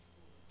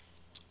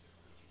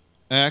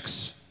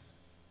Acts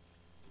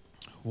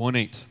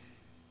 1:8.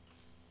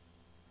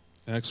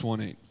 Acts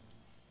 1:8.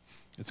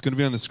 It's going to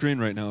be on the screen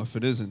right now. If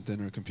it isn't,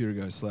 then our computer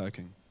guy's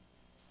slacking.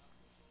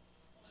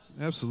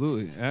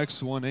 Absolutely.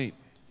 Acts 1:8.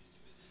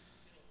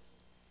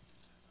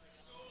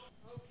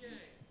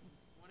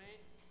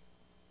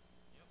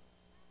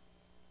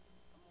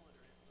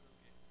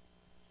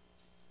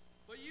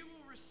 But you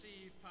will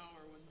receive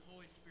power when the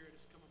Holy Spirit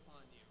has come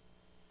upon you,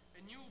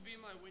 and you will be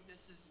my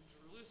witnesses in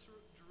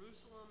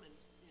Jerusalem and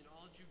in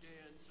all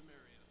Judea and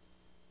Samaria,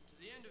 and to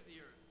the end of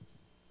the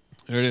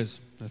earth. There it is.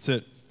 That's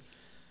it.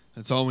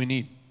 That's all we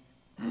need.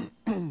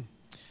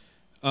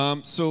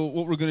 So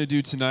what we're going to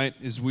do tonight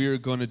is we're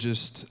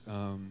just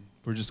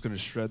going to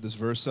shred this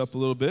verse up a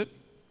little bit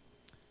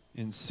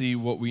and see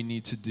what we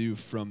need to do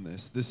from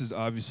this. This is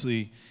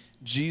obviously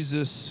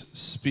Jesus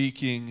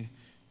speaking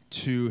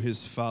to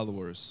his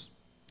followers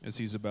as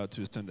he's about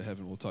to ascend to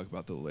heaven. We'll talk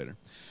about that later.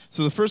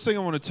 So the first thing I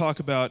want to talk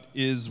about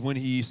is when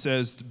he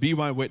says, "Be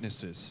my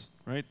witnesses,"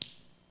 right?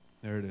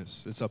 There it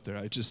is. It's up there.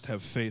 I just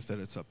have faith that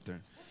it's up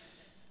there.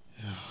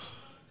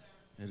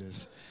 It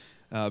is.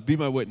 Be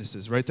my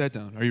witnesses. Write that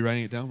down. Are you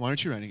writing it down? Why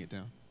aren't you writing it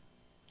down?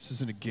 This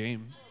isn't a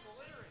game.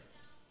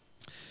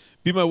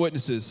 Be my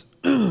witnesses.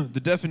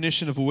 The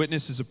definition of a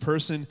witness is a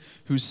person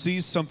who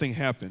sees something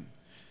happen,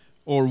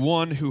 or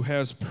one who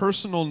has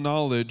personal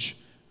knowledge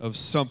of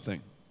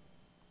something.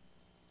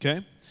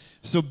 Okay?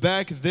 So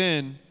back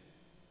then,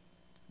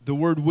 the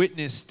word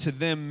witness to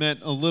them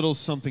meant a little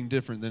something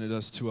different than it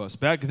does to us.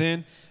 Back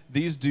then,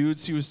 these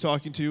dudes he was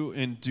talking to,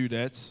 and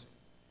dudettes,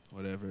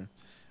 whatever,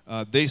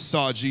 they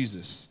saw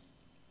Jesus.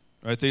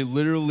 Right? They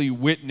literally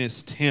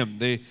witnessed him.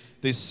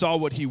 They saw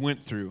what he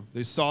went through.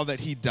 They saw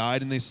that he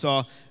died, and they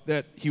saw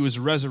that he was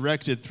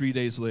resurrected 3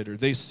 days later.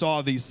 They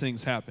saw these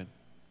things happen.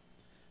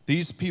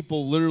 These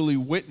people literally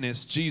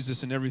witnessed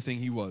Jesus and everything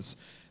he was.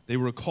 They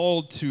were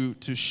called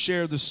to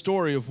share the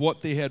story of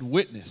what they had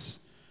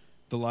witnessed,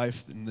 the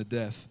life and the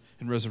death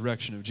and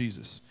resurrection of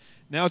Jesus.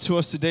 Now to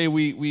us today,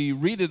 we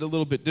read it a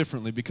little bit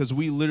differently because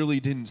we literally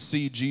didn't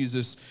see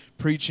Jesus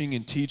preaching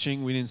and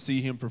teaching. We didn't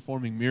see him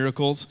performing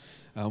miracles.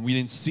 We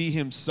didn't see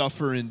him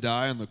suffer and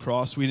die on the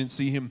cross. We didn't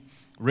see him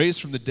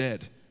raised from the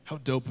dead. How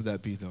dope would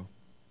that be, though?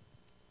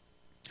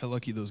 How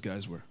lucky those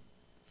guys were.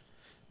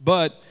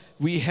 But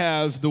we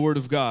have the Word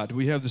of God.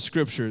 We have the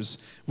Scriptures,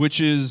 which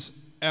is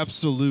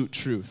absolute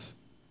truth,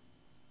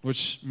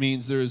 which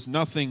means there is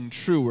nothing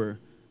truer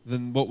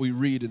than what we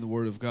read in the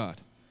Word of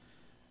God.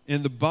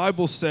 And the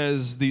Bible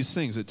says these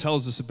things. It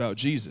tells us about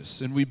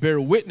Jesus, and we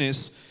bear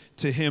witness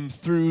to him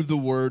through the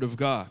Word of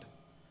God.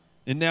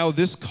 And now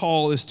this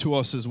call is to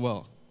us as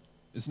well.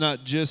 It's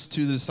not just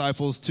to the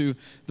disciples, to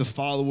the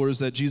followers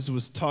that Jesus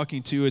was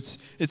talking to.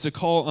 It's a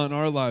call on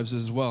our lives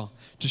as well,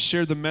 to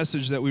share the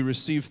message that we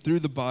receive through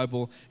the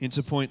Bible and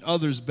to point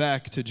others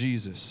back to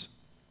Jesus.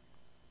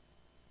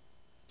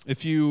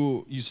 If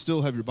you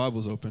still have your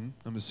Bibles open,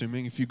 I'm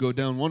assuming, if you go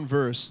down one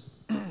verse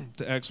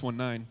to Acts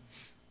 1:9,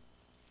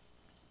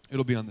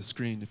 it'll be on the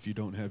screen if you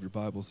don't have your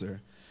Bibles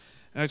there.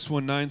 Acts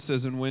 1:9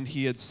 says, "And when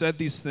he had said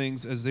these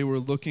things, as they were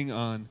looking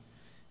on,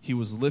 he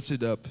was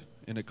lifted up,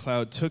 and a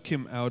cloud took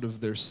him out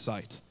of their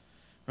sight."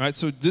 All right,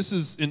 so this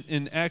is,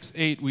 in Acts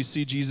 8, we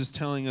see Jesus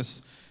telling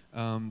us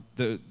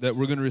that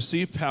we're going to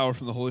receive power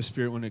from the Holy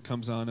Spirit when it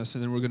comes on us,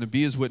 and then we're going to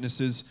be his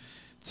witnesses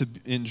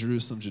in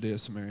Jerusalem, Judea,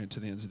 Samaria, and to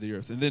the ends of the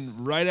earth. And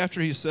then right after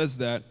he says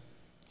that,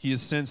 he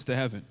ascends to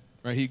heaven.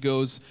 Right? He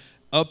goes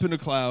up in a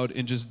cloud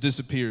and just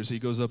disappears. He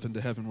goes up into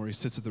heaven where he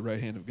sits at the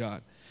right hand of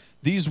God.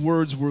 These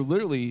words were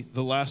literally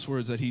the last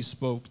words that he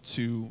spoke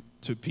to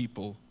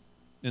people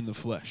in the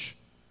flesh,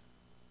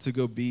 to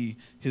go be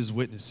his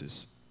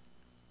witnesses.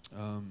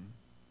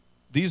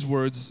 These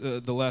words,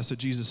 the last that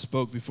Jesus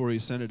spoke before he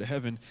ascended to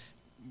heaven,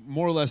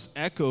 more or less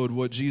echoed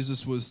what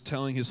Jesus was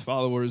telling his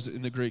followers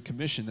in the Great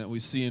Commission that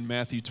we see in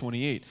Matthew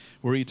 28,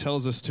 where he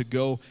tells us to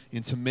go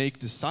and to make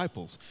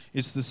disciples.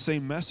 It's the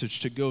same message,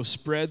 to go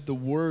spread the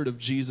word of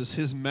Jesus,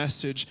 his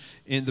message,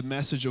 and the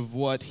message of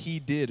what he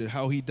did and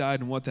how he died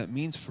and what that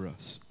means for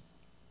us.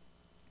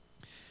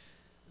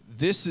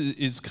 This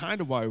is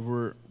kind of why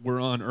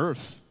we're on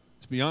earth,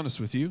 to be honest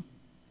with you.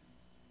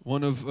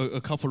 One of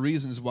a couple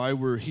reasons why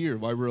we're here,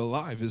 why we're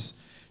alive, is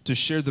to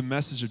share the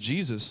message of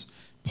Jesus.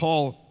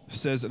 Paul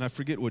says, and I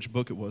forget which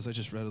book it was, I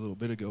just read a little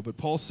bit ago, but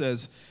Paul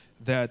says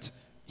that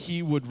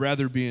he would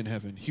rather be in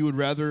heaven. He would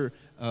rather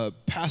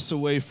pass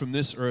away from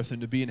this earth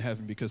than to be in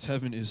heaven, because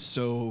heaven is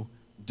so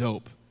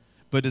dope.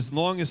 But as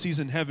long as he's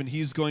in heaven,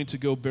 he's going to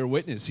go bear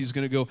witness. He's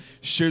going to go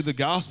share the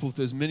gospel with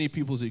as many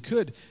people as he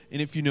could.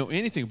 And if you know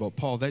anything about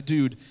Paul, that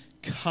dude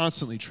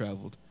constantly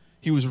traveled.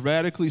 He was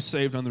radically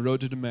saved on the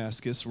road to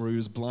Damascus, where he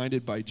was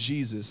blinded by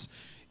Jesus.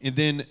 And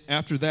then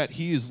after that,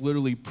 he is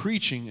literally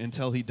preaching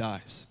until he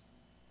dies.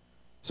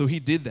 So he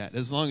did that.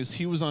 As long as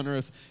he was on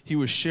earth, he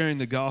was sharing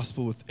the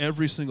gospel with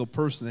every single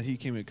person that he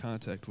came in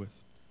contact with.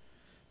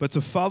 But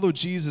to follow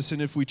Jesus,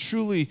 and if we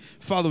truly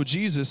follow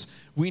Jesus,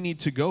 we need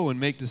to go and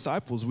make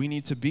disciples. We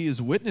need to be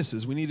his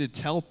witnesses. We need to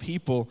tell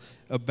people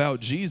about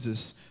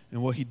Jesus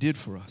and what he did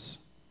for us.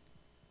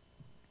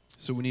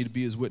 So we need to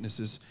be his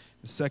witnesses.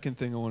 The second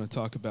thing I want to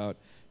talk about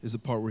is the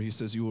part where he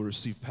says you will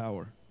receive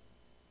power,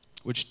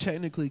 which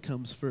technically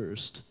comes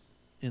first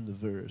in the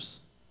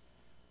verse,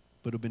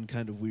 but it would have been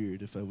kind of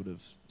weird if I would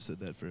have said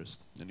that first.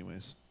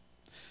 Anyways,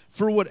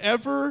 for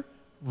whatever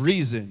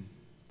reason,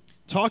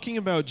 talking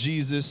about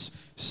Jesus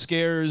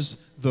scares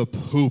the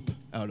poop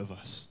out of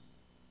us.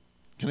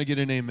 Can I get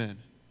an amen?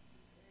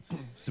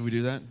 Did we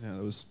do that? Yeah,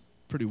 that was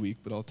pretty weak,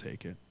 but I'll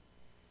take it.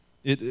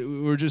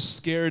 We're just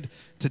scared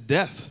to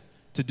death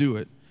to do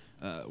it.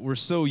 We're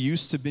so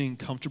used to being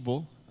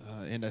comfortable,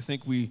 and I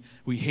think we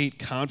hate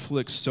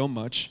conflict so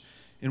much,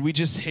 and we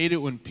just hate it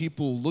when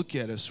people look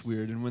at us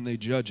weird and when they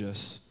judge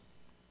us.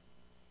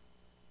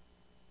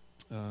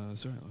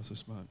 Sorry, I lost a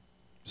spot.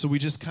 So we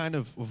just kind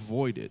of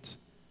avoid it.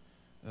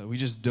 We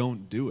just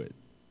don't do it.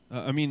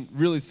 I mean,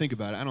 really think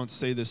about it. I don't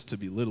say this to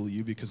belittle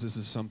you because this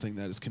is something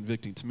that is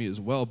convicting to me as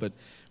well, but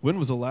when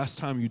was the last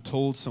time you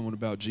told someone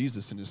about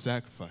Jesus and his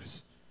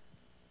sacrifice?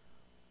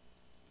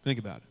 Think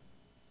about it.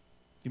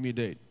 Give me a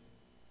date.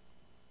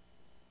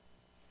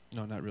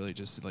 No, not really,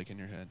 just like in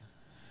your head.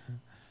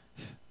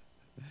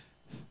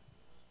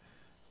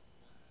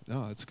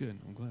 No, that's good.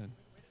 I'm glad.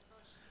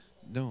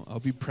 No, I'll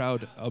be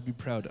proud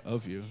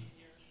of you.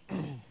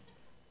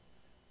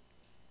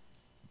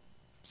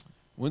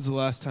 When's the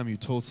last time you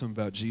told someone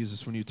about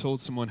Jesus? When you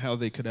told someone how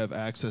they could have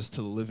access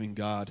to the living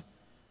God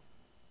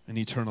and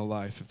eternal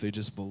life if they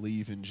just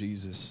believe in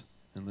Jesus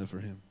and live for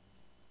him?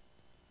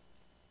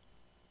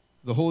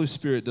 The Holy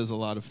Spirit does a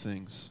lot of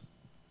things.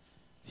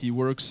 He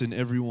works in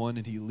everyone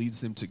and he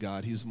leads them to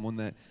God. He's the one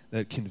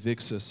that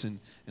convicts us and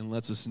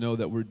lets us know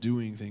that we're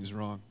doing things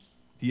wrong.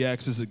 He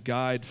acts as a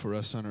guide for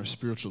us on our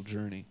spiritual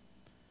journey.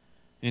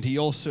 And he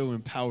also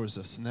empowers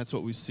us, and that's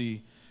what we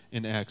see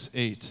in Acts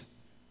 8,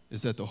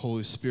 is that the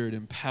Holy Spirit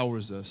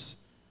empowers us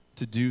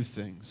to do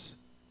things.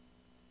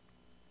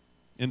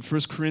 In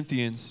 1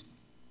 Corinthians,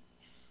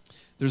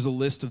 there's a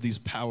list of these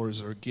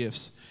powers or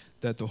gifts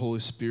that the Holy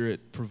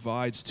Spirit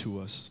provides to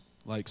us,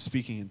 like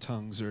speaking in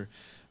tongues or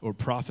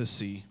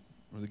prophecy,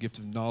 or the gift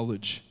of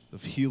knowledge,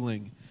 of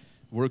healing,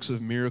 works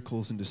of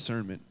miracles and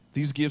discernment.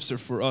 These gifts are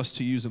for us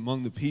to use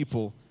among the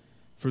people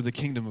for the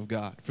kingdom of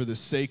God, for the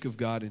sake of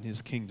God and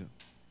his kingdom.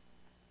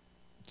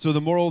 So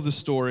the moral of the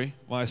story,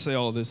 why I say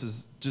all of this,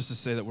 is just to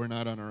say that we're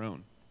not on our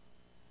own.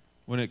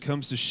 When it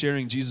comes to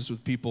sharing Jesus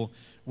with people,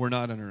 we're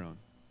not on our own.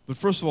 But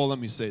first of all, let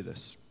me say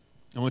this.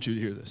 I want you to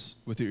hear this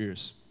with your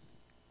ears.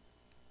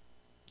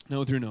 Not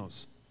with your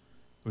nose,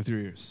 with your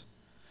ears.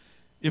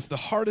 If the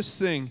hardest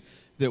thing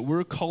that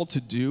we're called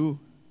to do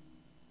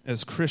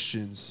as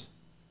Christians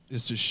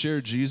is to share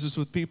Jesus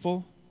with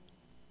people,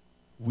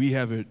 we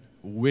have it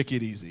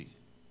wicked easy.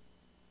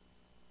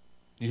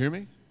 You hear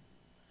me?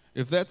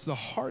 If that's the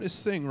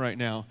hardest thing right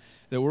now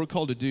that we're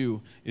called to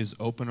do is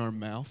open our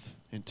mouth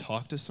and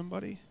talk to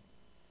somebody,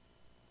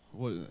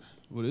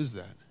 what is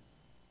that?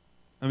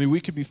 I mean,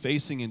 we could be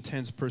facing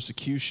intense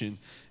persecution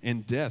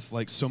and death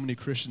like so many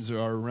Christians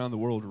are around the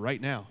world right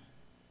now.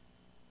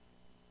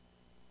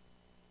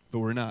 But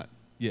we're not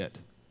yet.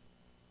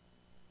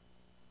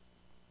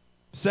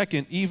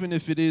 Second, even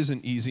if it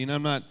isn't easy, and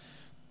I'm not,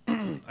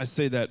 I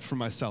say that for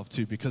myself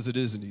too, because it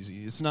isn't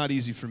easy. It's not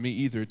easy for me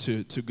either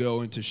to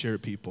go and to share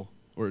people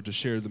or to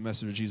share the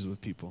message of Jesus with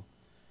people.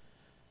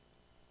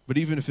 But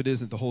even if it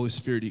isn't, the Holy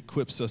Spirit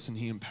equips us and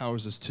he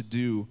empowers us to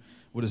do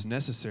what is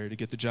necessary to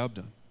get the job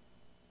done.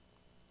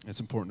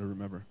 It's important to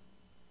remember.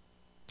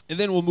 And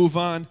then we'll move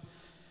on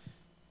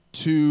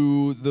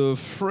to the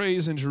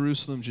phrase in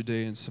Jerusalem,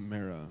 Judea, and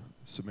Samaria.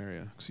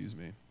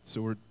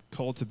 So we're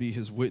called to be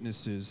his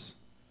witnesses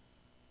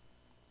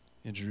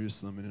in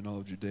Jerusalem and in all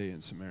of Judea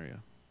and Samaria.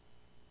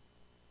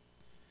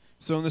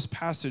 So in this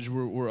passage,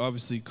 we're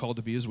obviously called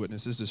to be his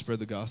witnesses, to spread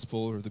the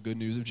gospel or the good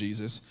news of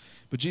Jesus.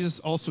 But Jesus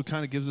also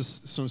kind of gives us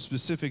some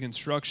specific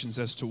instructions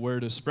as to where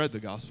to spread the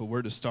gospel,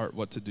 where to start,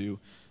 what to do,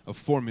 a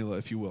formula,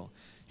 if you will.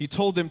 He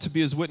told them to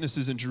be his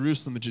witnesses in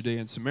Jerusalem and Judea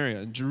and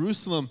Samaria. And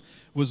Jerusalem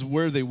was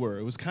where they were.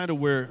 It was kind of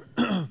where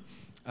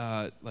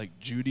like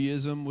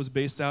Judaism was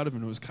based out of,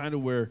 and it was kind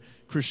of where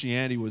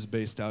Christianity was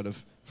based out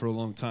of for a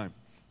long time.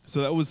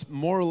 So that was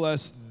more or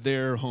less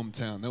their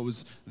hometown. That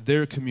was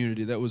their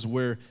community. That was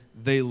where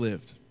they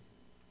lived.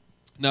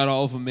 Not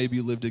all of them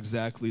maybe lived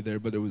exactly there,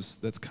 but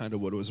that's kind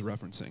of what it was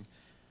referencing.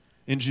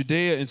 And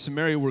Judea and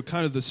Samaria were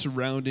kind of the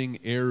surrounding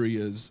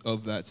areas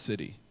of that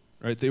city,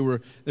 right? They were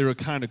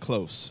kind of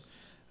close.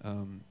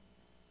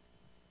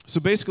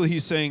 So basically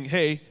he's saying,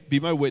 hey, be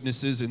my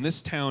witnesses in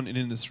this town and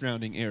in the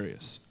surrounding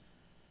areas.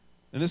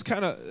 And this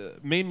kind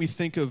of made me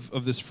think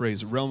of this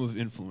phrase, realm of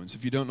influence.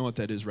 If you don't know what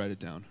that is, write it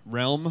down.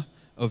 Realm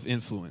of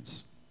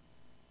influence.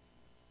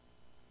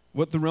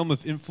 What the realm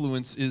of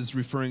influence is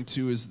referring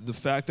to is the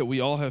fact that we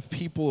all have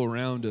people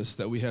around us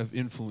that we have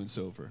influence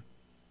over.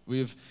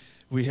 We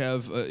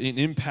have an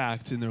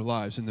impact in their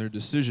lives, in their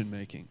decision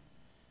making,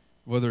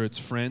 whether it's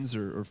friends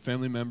or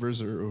family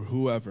members or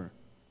whoever.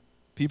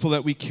 People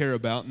that we care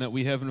about and that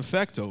we have an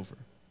effect over.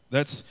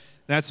 That's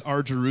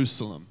our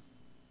Jerusalem.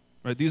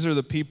 Right? These are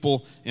the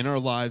people in our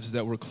lives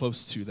that we're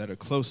close to, that are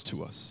close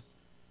to us.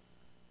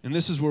 And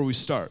this is where we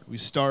start. We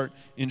start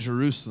in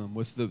Jerusalem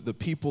with the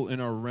people in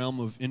our realm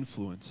of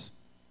influence,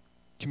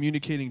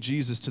 communicating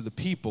Jesus to the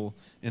people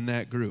in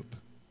that group,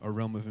 our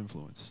realm of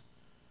influence.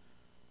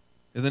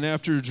 And then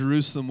after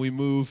Jerusalem, we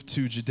move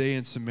to Judea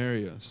and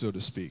Samaria, so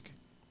to speak.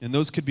 And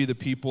those could be the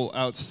people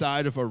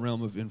outside of our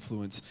realm of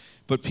influence,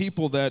 but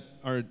people that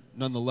are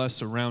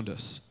nonetheless around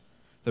us,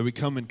 that we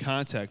come in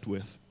contact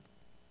with.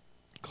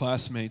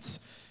 Classmates,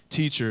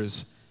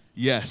 teachers,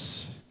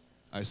 yes,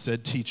 I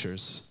said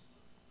teachers.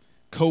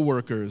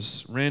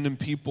 Co-workers, random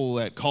people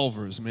at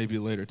Culver's maybe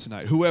later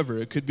tonight, whoever.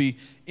 It could be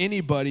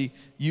anybody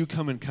you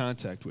come in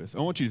contact with. I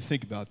want you to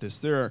think about this.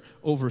 There are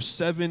over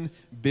 7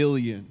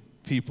 billion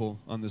people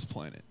on this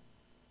planet.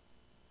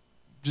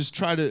 Just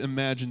try to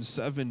imagine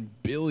 7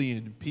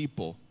 billion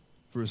people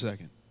for a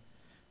second.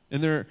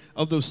 And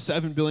of those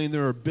 7 billion,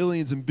 there are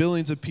billions and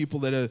billions of people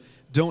that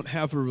don't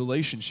have a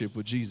relationship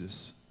with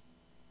Jesus,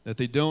 that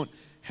they don't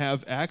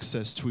have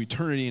access to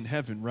eternity in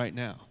heaven right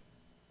now.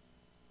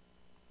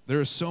 There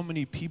are so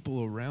many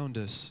people around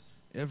us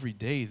every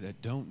day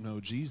that don't know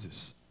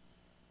Jesus.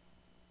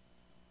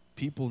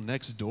 People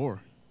next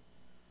door.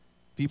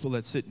 People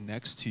that sit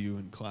next to you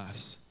in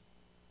class.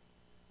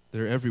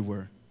 They're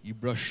everywhere. You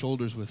brush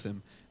shoulders with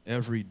them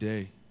every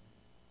day.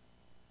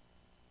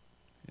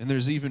 And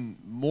there's even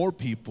more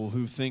people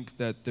who think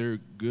that they're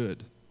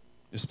good,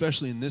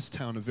 especially in this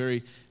town, a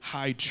very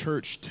high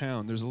church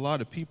town. There's a lot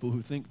of people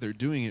who think they're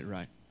doing it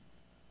right,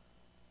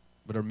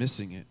 but are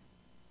missing it.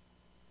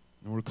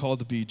 And we're called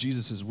to be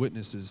Jesus'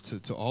 witnesses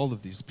to all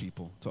of these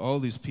people, to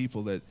all these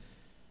people that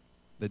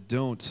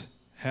don't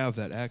have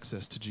that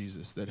access to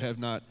Jesus, that have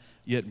not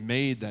yet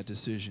made that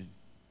decision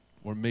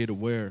or made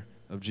aware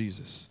of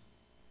Jesus.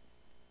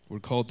 We're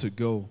called to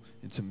go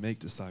and to make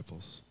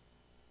disciples.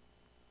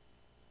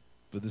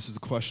 But this is the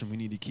question we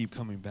need to keep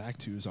coming back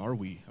to is, are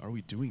we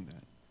doing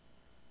that?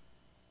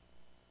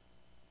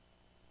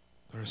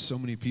 There are so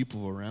many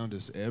people around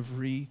us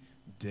every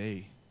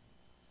day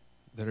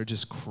that are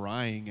just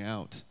crying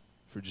out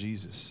for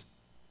Jesus.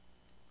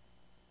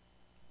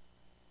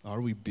 Are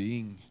we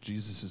being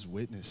Jesus'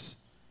 witness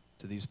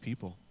to these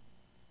people?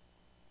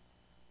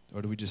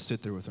 Or do we just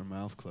sit there with our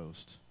mouth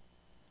closed,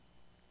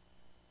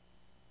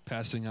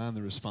 passing on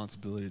the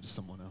responsibility to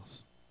someone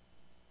else?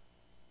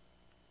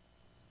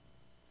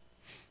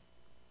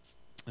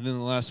 And then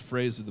the last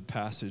phrase of the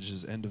passage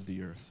is end of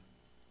the earth.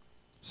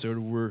 So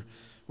we're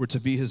to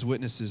be his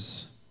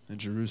witnesses in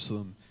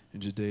Jerusalem,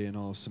 in Judea, and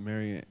all of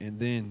Samaria, and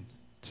then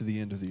to the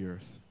end of the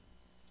earth.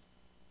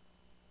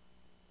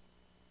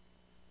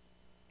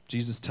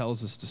 Jesus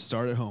tells us to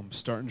start at home,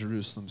 start in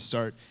Jerusalem,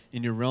 start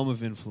in your realm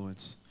of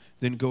influence,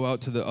 then go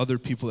out to the other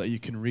people that you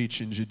can reach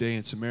in Judea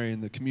and Samaria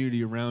and the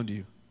community around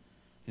you,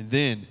 and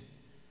then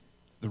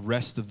the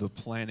rest of the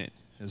planet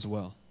as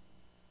well.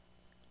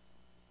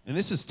 And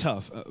this is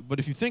tough, but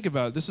if you think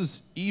about it, this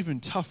is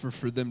even tougher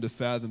for them to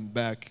fathom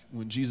back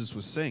when Jesus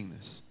was saying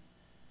this.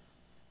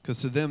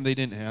 Because to them, they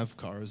didn't have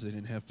cars, they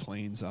didn't have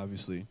planes,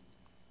 obviously.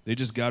 They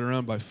just got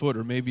around by foot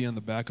or maybe on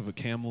the back of a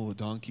camel, a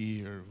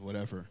donkey, or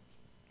whatever.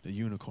 A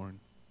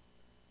unicorn.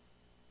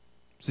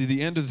 See,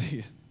 the end of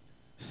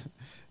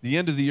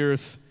the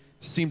earth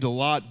seemed a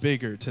lot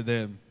bigger to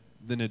them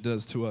than it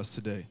does to us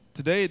today.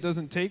 Today, it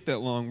doesn't take that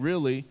long,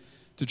 really,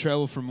 to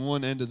travel from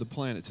one end of the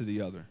planet to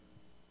the other.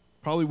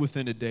 Probably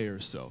within a day or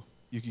so,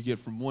 you could get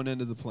from one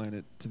end of the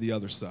planet to the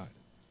other side.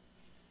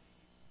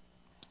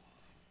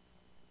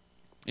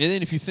 And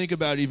then if you think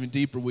about it even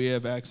deeper, we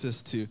have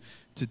access to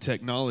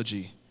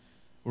technology.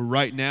 Where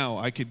right now,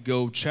 I could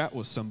go chat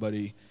with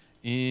somebody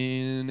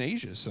in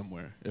Asia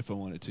somewhere if I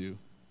wanted to.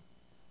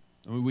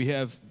 I mean, we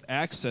have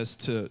access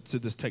to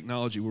this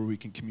technology where we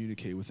can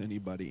communicate with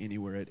anybody,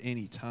 anywhere, at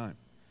any time.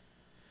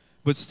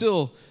 But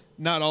still,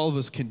 not all of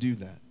us can do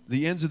that.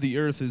 The ends of the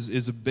earth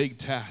is a big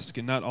task,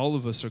 and not all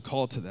of us are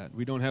called to that.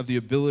 We don't have the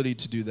ability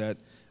to do that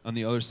on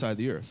the other side of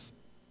the earth.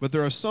 But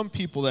there are some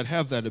people that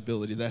have that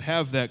ability, that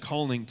have that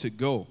calling to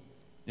go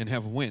and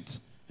have went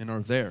and are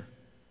there.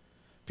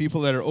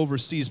 People that are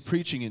overseas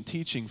preaching and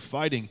teaching,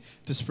 fighting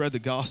to spread the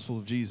gospel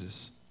of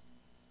Jesus.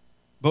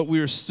 But we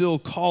are still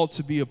called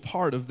to be a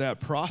part of that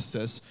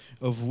process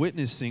of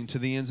witnessing to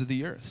the ends of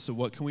the earth. So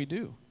what can we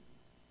do?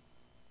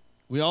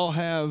 We all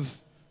have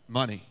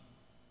money,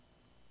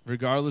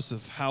 regardless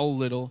of how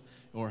little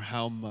or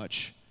how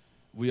much.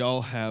 We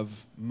all have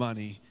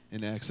money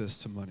and access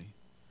to money.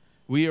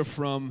 We are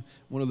from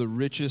one of the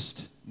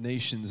richest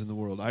nations in the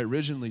world. I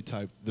originally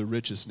typed the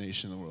richest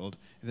nation in the world,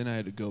 and then I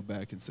had to go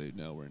back and say,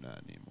 no, we're not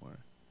anymore.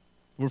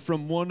 We're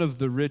from one of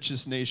the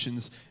richest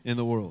nations in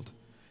the world.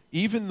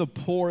 Even the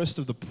poorest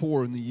of the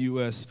poor in the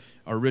U.S.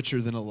 are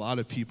richer than a lot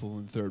of people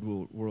in third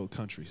world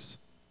countries.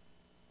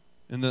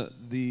 And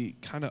the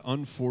kind of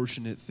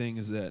unfortunate thing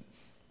is that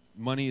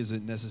money is a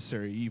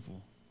necessary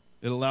evil.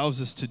 It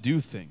allows us to do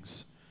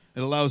things.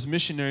 It allows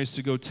missionaries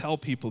to go tell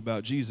people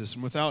about Jesus.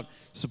 And without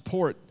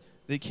support,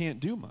 they can't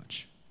do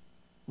much.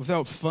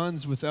 Without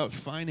funds, without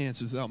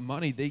finances, without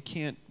money, they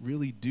can't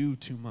really do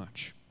too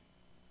much.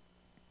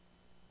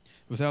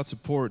 Without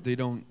support, they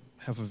don't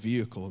have a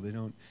vehicle. They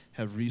don't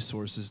have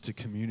resources to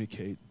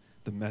communicate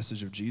the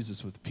message of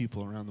Jesus with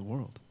people around the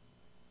world.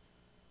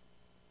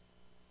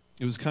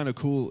 It was kind of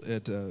cool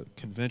at a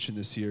convention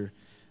this year.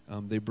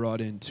 They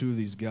brought in two of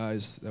these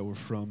guys that were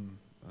from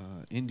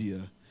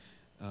India,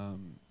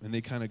 and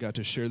they kind of got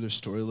to share their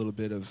story a little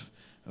bit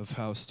of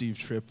how Steve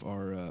Tripp,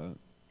 our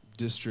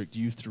district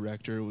youth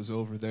director, was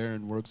over there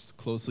and works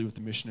closely with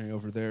the missionary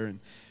over there and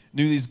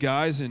knew these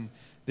guys, and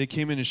they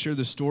came in and shared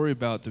the story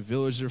about the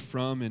village they're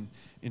from and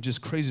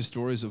just crazy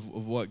stories of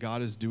what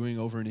God is doing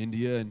over in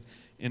India.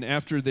 And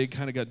after they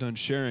kind of got done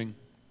sharing,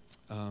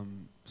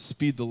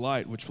 Speed the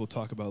Light, which we'll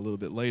talk about a little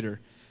bit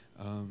later,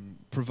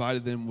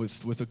 provided them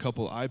with a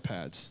couple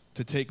iPads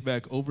to take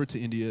back over to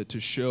India to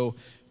show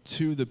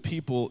to the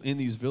people in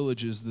these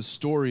villages the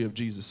story of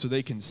Jesus so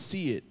they can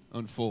see it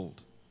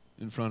unfold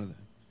in front of them.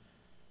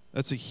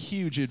 That's a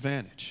huge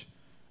advantage.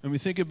 And we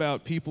think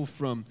about people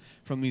from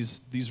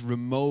these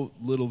remote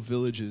little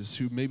villages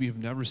who maybe have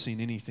never seen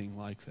anything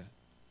like that.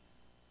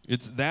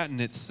 It's that in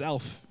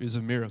itself is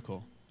a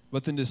miracle.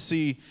 But then to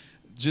see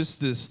just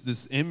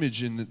this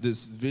image and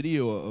this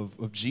video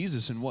of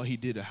Jesus and what he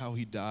did, how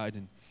he died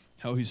and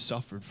how he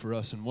suffered for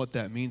us and what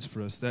that means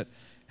for us, that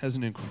has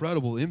an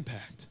incredible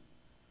impact.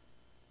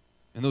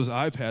 And those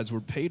iPads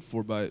were paid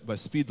for by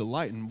Speed the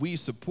Light, and we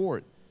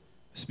support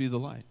Speed the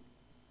Light.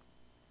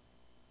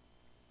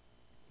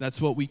 That's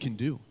what we can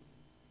do.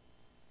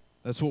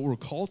 That's what we're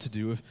called to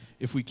do.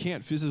 If we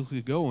can't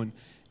physically go,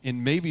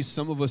 and maybe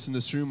some of us in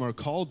this room are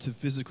called to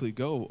physically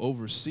go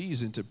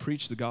overseas and to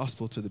preach the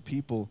gospel to the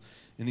people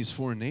in these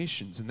foreign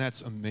nations, and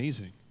that's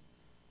amazing.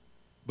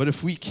 But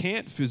if we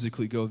can't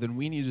physically go, then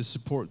we need to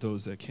support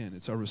those that can.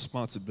 It's our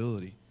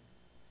responsibility.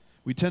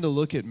 We tend to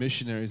look at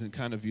missionaries and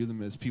kind of view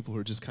them as people who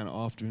are just kind of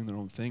off doing their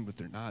own thing, but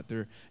they're not.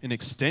 They're an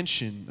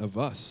extension of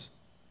us.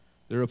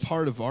 They're a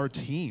part of our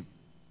team,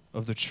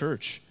 of the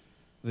church,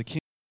 the kingdom.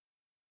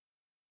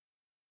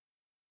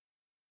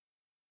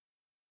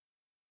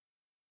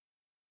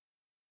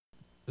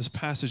 This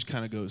passage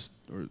kind of goes,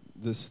 or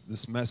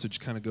this message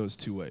kind of goes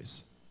two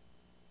ways.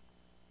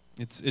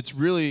 It's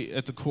really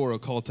at the core a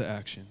call to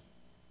action.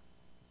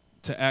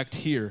 To act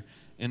here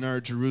in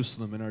our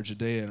Jerusalem, in our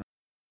Judea,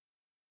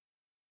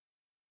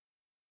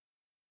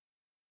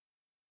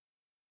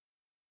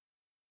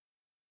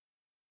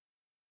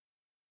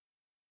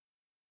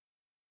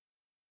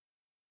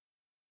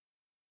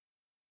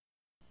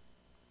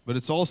 but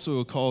it's also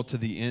a call to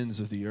the ends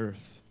of the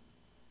earth.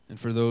 And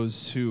for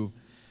those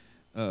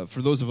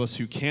of us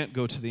who can't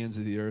go to the ends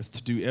of the earth,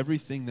 to do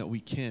everything that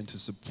we can to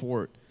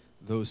support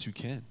those who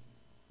can,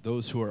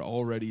 those who are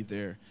already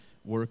there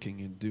working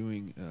and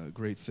doing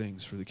great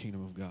things for the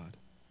kingdom of God.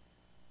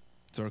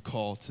 It's our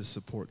call to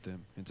support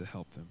them and to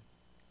help them.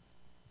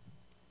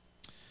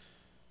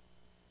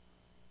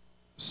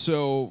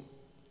 So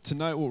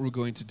tonight what we're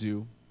going to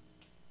do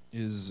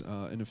is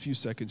in a few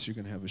seconds you're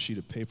going to have a sheet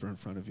of paper in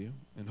front of you,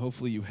 and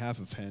hopefully you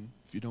have a pen.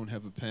 If you don't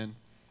have a pen,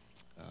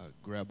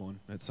 grab one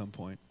at some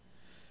point.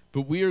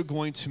 But we are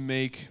going to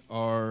make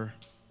our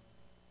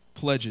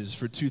pledges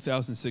for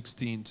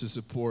 2016 to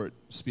support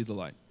Speed the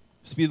Light.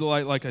 Speed the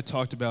Light, like I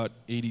talked about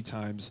 80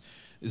 times,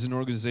 is an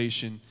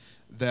organization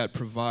that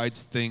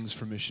provides things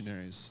for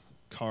missionaries.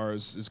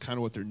 Cars is kind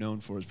of what they're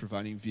known for, is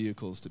providing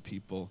vehicles to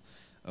people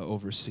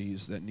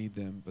overseas that need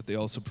them. But they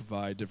also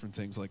provide different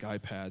things like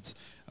iPads.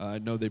 I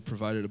know they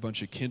provided a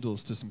bunch of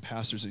Kindles to some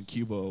pastors in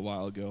Cuba a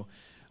while ago.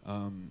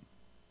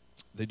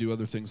 They do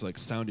other things like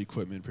sound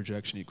equipment,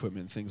 projection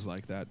equipment, things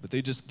like that. But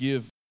they just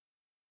give.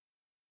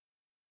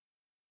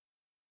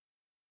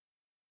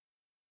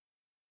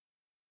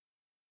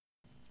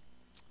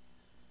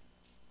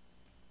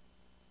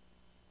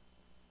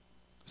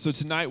 So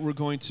tonight we're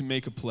going to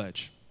make a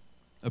pledge.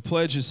 A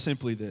pledge is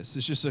simply this.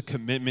 It's just a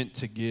commitment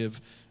to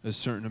give a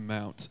certain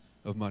amount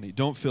of money.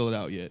 Don't fill it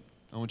out yet.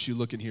 I want you to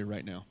look in here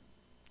right now.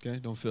 Okay?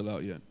 Don't fill it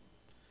out yet.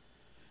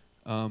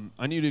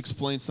 I need to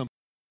explain something.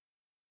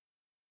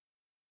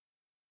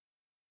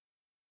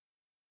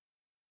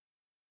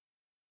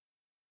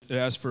 It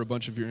asks for a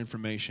bunch of your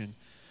information,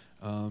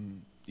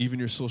 even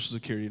your social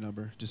security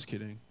number. Just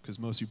kidding, because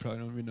most of you probably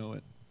don't even know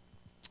it.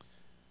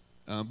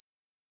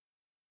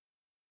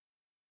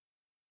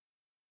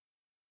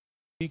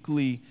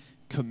 Weekly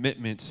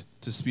commitment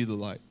to Speed the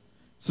Light.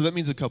 So that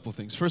means a couple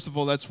things. First of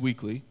all, that's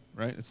weekly,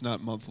 right? It's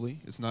not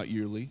monthly. It's not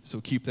yearly.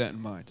 So keep that in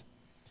mind.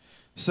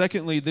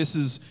 Secondly, this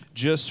is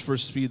just for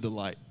Speed the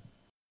Light.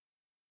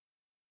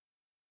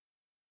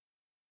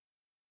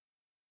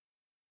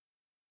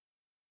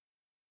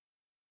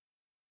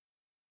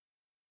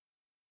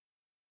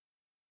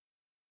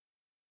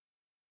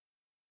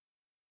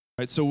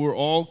 Right, so we're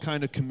all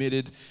kind of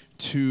committed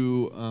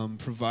to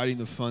providing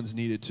the funds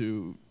needed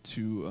to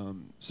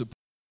support.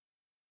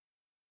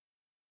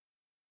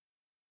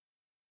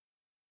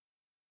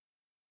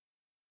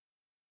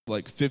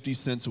 Like 50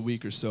 cents a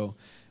week or so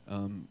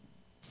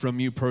from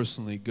you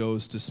personally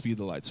goes to Speed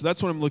the Light. So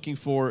that's what I'm looking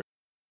for.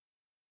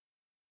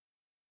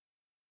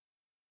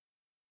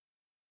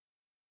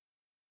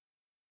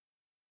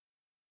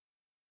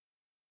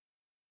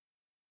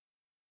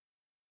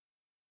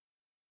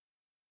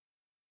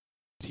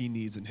 he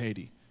needs in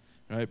Haiti,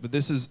 right? But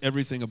this is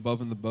everything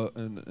above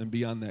and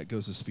beyond that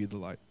goes to speed the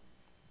light.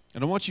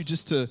 And I don't want you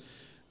just to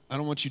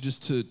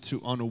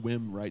on a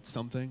whim write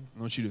something. I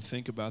want you to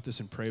think about this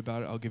and pray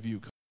about it. I'll give you a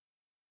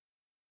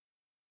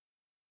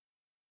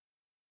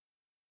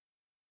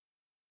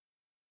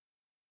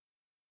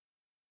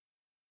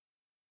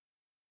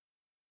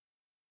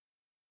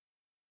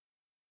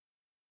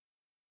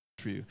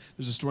for you.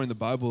 There's a story in the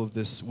Bible of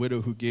this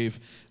widow who gave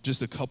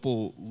just a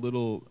couple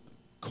little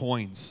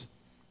coins,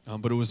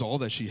 but it was all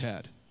that she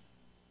had.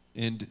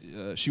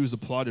 And she was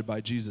applauded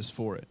by Jesus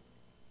for it.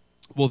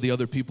 Well, the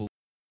other people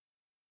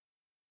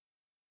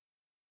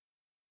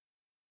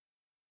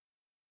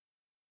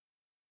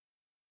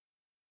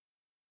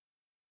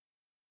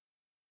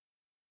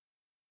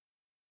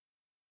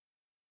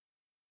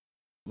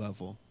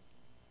level,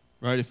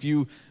 right? If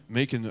you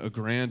make a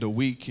grand a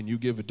week and you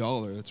give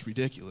 $1, that's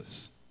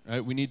ridiculous,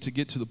 right? We need to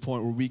get to the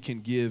point where we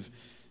can give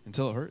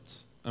until it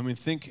hurts. I mean,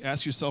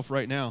 ask yourself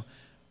right now,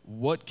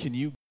 what can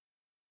you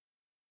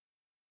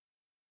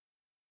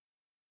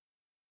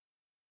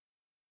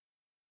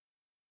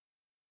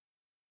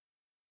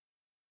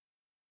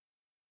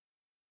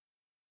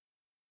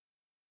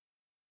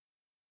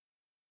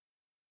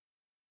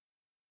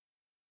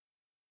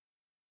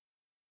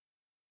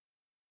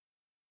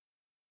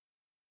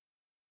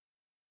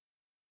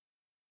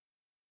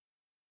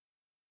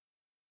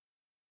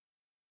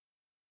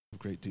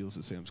great deals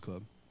at Sam's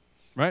Club,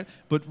 right?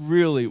 But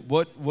really,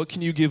 what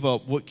can you give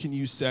up? What can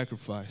you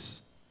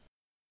sacrifice?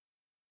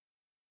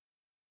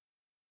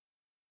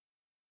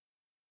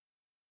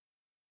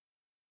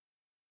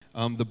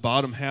 The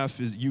bottom half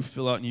is you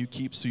fill out and you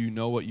keep, so you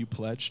know what you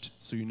pledged,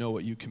 so you know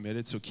what you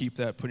committed. So keep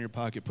that, put it in your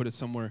pocket, put it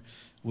somewhere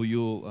where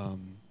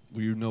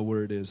you know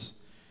where it is.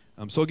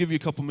 So I'll give you a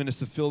couple minutes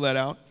to fill that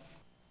out.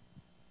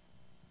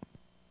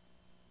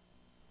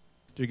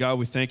 Dear God,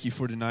 we thank you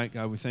for tonight.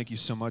 God, we thank you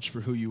so much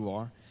for who you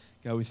are.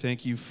 God, we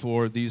thank you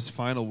for these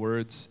final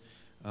words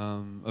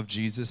of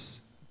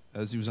Jesus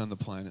as he was on the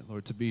planet,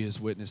 Lord, to be his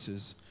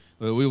witnesses.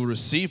 Lord, we will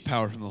receive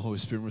power from the Holy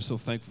Spirit. We're so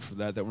thankful for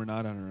that we're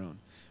not on our own.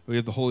 We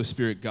have the Holy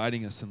Spirit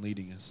guiding us and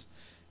leading us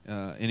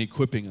and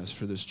equipping us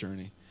for this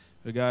journey.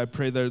 But God, I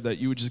pray that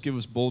you would just give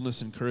us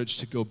boldness and courage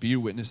to go be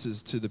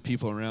witnesses to the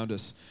people around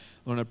us.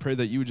 Lord, I pray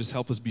that you would just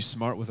help us be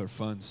smart with our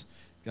funds.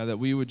 God, that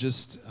we would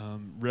just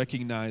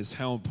recognize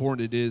how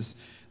important it is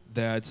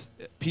that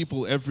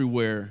people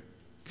everywhere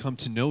come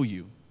to know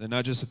you. That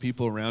not just the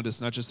people around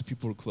us, not just the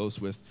people we're close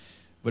with,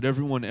 but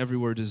everyone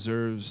everywhere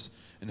deserves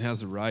and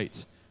has a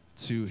right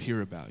to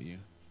hear about you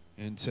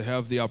and to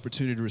have the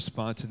opportunity to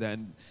respond to that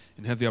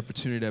and have the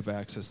opportunity to have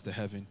access to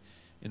heaven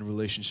in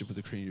relationship with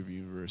the creator of the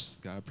universe.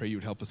 God, I pray you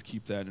would help us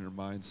keep that in our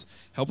minds.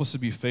 Help us to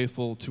be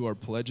faithful to our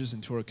pledges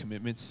and to our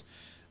commitments,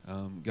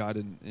 God,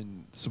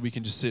 and so we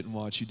can just sit and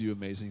watch you do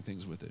amazing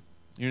things with it.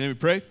 In your name we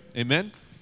pray, amen.